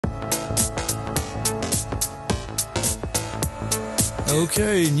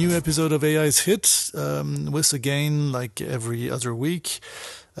Okay, new episode of AI's Hit. Once again, like every other week,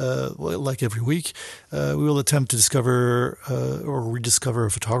 we will attempt to discover or rediscover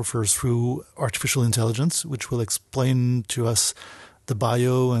photographers through artificial intelligence, which will explain to us the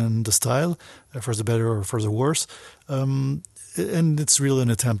bio and the style, for the better or for the worse. And it's really an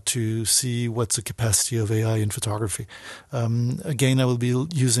attempt to see what's the capacity of AI in photography. Again, I will be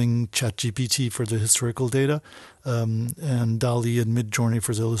using ChatGPT for the historical data and Dall-E and Midjourney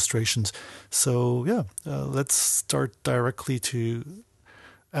for the illustrations. So yeah, let's start directly to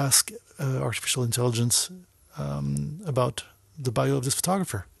ask artificial intelligence about the bio of this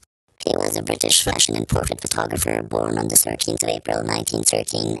photographer. He was a British fashion and portrait photographer born on the 13th of April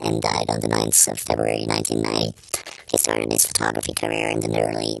 1913 and died on the 9th of February 1990. He started his photography career in the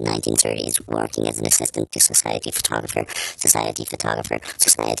early 1930s, working as an assistant to society photographer.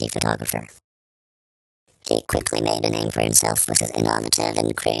 He quickly made a name for himself with his innovative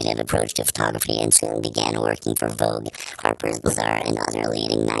and creative approach to photography and soon began working for Vogue, Harper's Bazaar, and other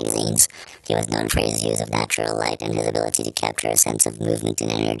leading magazines. He was known for his use of natural light and his ability to capture a sense of movement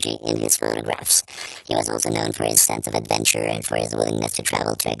and energy in his photographs. He was also known for his sense of adventure and for his willingness to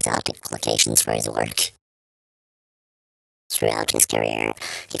travel to exotic locations for his work. Throughout his career,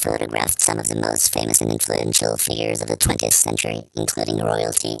 he photographed some of the most famous and influential figures of the 20th century, including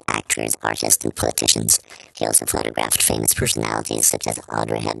royalty, actors, artists, and politicians. He also photographed famous personalities such as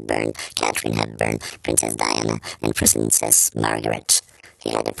Audrey Hepburn, Catherine Hepburn, Princess Diana, and Princess Margaret. He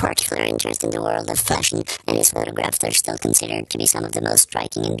had a particular interest in the world of fashion, and his photographs are still considered to be some of the most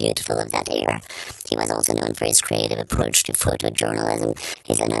striking and beautiful of that era. He was also known for his creative approach to photojournalism,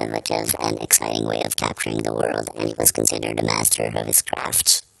 his innovative and exciting way of capturing the world, and he was considered a master of his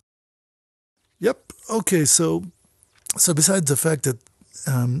craft. Yep. Okay. So besides the fact that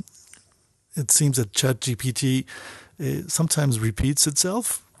it seems that ChatGPT sometimes repeats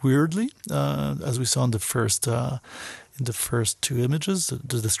itself weirdly, as we saw in the first two images,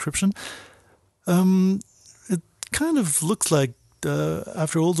 the description, it kind of looks like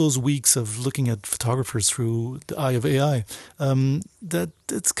after all those weeks of looking at photographers through the eye of AI, that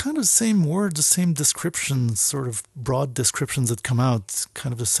it's kind of the same words, the same descriptions, sort of broad descriptions that come out,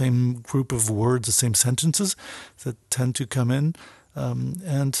 kind of the same group of words, the same sentences that tend to come in.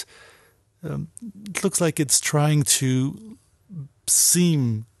 And it looks like it's trying to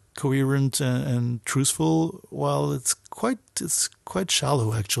seem coherent and truthful, while it's quite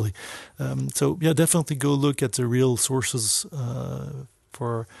shallow actually. So yeah, definitely go look at the real sources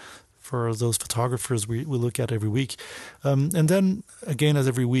for those photographers we look at every week. And then again, as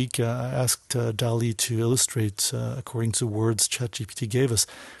every week, I asked Dall-E to illustrate according to words ChatGPT gave us.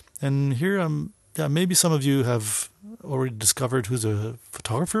 And here, maybe some of you have already discovered who the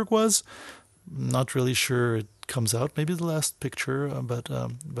photographer was. Not really sure it comes out. Maybe the last picture, but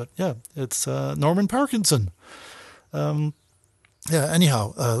yeah, it's Norman Parkinson.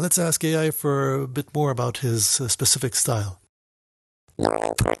 Anyhow, let's ask AI for a bit more about his specific style.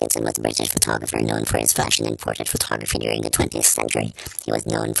 Norman Parkinson was a British photographer known for his fashion and portrait photography during the 20th century. He was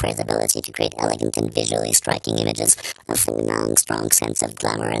known for his ability to create elegant and visually striking images, often with a strong sense of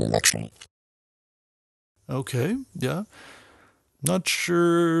glamour and luxury. Okay, yeah. Not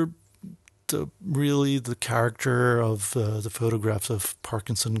sure really the character of the photographs of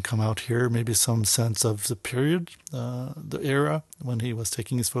Parkinson come out here. Maybe some sense of the period, the era when he was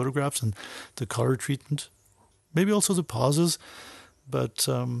taking his photographs, and the color treatment. Maybe also the pauses. But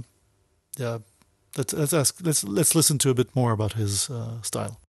yeah, let's listen to a bit more about his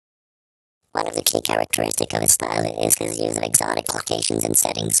style. One of the key characteristics of his style is his use of exotic locations and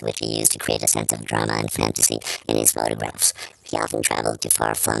settings, which he used to create a sense of drama and fantasy in his photographs. He often traveled to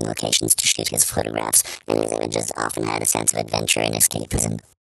far-flung locations to shoot his photographs, and his images often had a sense of adventure and escapism.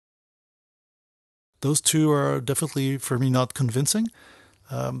 Those two are definitely, for me, not convincing.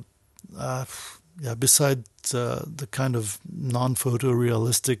 Besides the kind of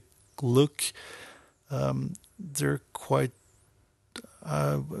non-photorealistic look, they're quite...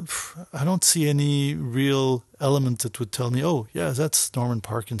 I don't see any real element that would tell me, oh, yeah, that's Norman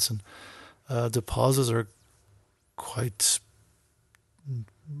Parkinson. The pauses are quite,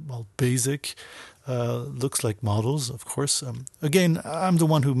 basic. Looks like models, of course. Again, I'm the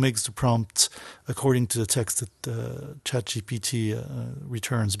one who makes the prompts according to the text that ChatGPT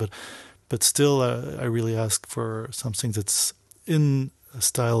returns, but still, I really ask for something that's in a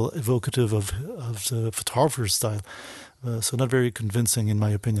style evocative of the photographer's style. So not very convincing in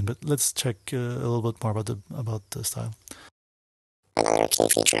my opinion, but let's check a little bit more about the style. Another key key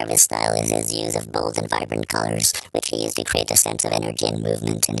feature of his style is his use of bold and vibrant colors, which he used to create a sense of energy and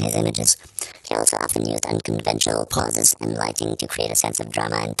movement in his images. He also often used unconventional pauses and lighting to create a sense of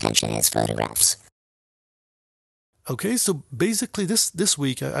drama and tension in his photographs. Okay, so basically this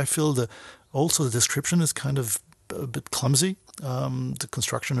week I feel that also the description is kind of a bit clumsy. The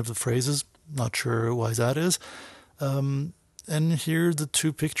construction of the phrases, not sure why that is. And here the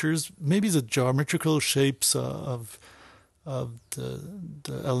two pictures, maybe the geometrical shapes of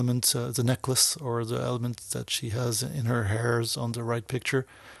the element, the necklace, or the element that she has in her hairs on the right picture.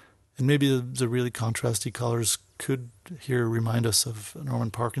 And maybe the really contrasty colors could here remind us of Norman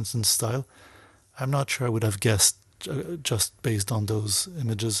Parkinson's style. I'm not sure I would have guessed just based on those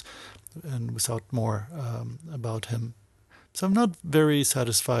images and without more about him. So I'm not very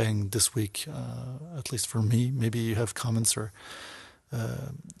satisfying this week, at least for me. Maybe you have comments or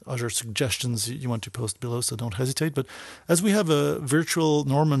other suggestions you want to post below, so don't hesitate. But as we have a virtual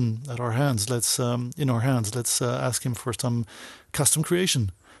Norman at our hands, let's ask him for some custom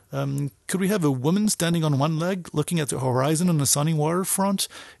creation. Could we have a woman standing on one leg, looking at the horizon on a sunny waterfront,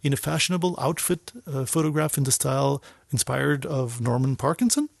 in a fashionable outfit, photographed in the style inspired of Norman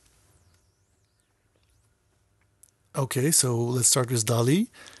Parkinson? Okay, so let's start with Dall-E.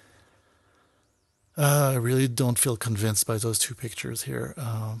 I really don't feel convinced by those two pictures here.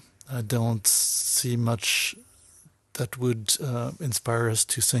 I don't see much that would inspire us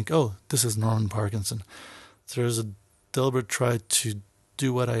to think, oh, this is Norman Parkinson. There's a deliberate try to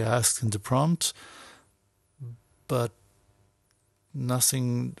do what I asked in the prompt, but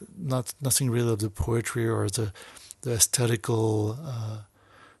nothing really of the poetry or the aesthetical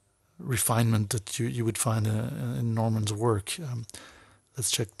refinement that you would find in Norman's work.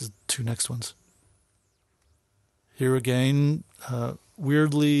 Let's check the two next ones. Here again,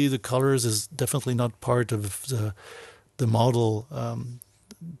 weirdly, the colors is definitely not part of the model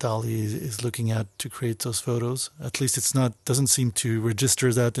Dall-E is looking at to create those photos. At least doesn't seem to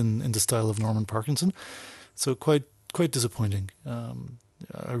register that in the style of Norman Parkinson. So quite disappointing.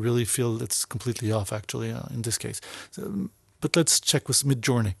 I really feel it's completely off, actually, in this case. But let's check with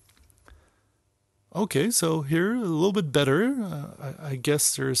Midjourney. Okay, so here a little bit better. I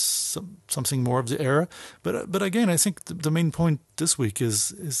guess there's something more of the era, but again, I think the main point this week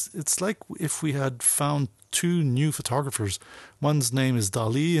is it's like if we had found two new photographers. One's name is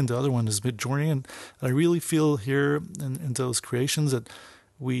Dall-E, and the other one is Midjourney, and I really feel here in those creations that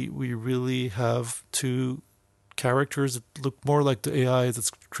we really have two characters that look more like the AI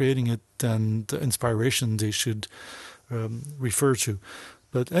that's creating it than the inspiration they should refer to.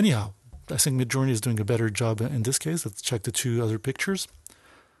 But anyhow, I think Midjourney is doing a better job in this case. Let's check the two other pictures.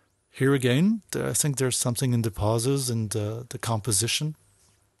 Here again, I think there's something in the pauses and the composition.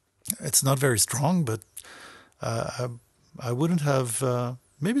 It's not very strong, but I wouldn't have...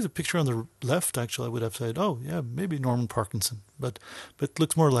 maybe the picture on the left, actually, I would have said, oh, yeah, maybe Norman Parkinson. But it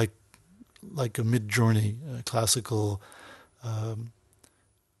looks more like a Midjourney, classical,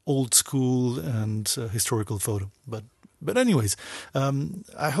 old school and historical photo. But anyways,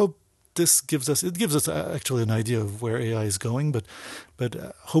 I hope this gives us actually an idea of where AI is going, but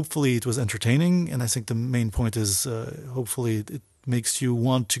hopefully it was entertaining, and I think the main point is hopefully it makes you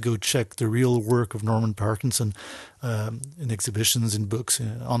want to go check the real work of Norman Parkinson in exhibitions, in books,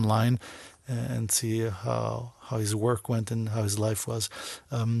 online, and see how his work went and how his life was.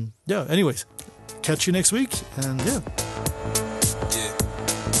 Anyways, catch you next week, and yeah.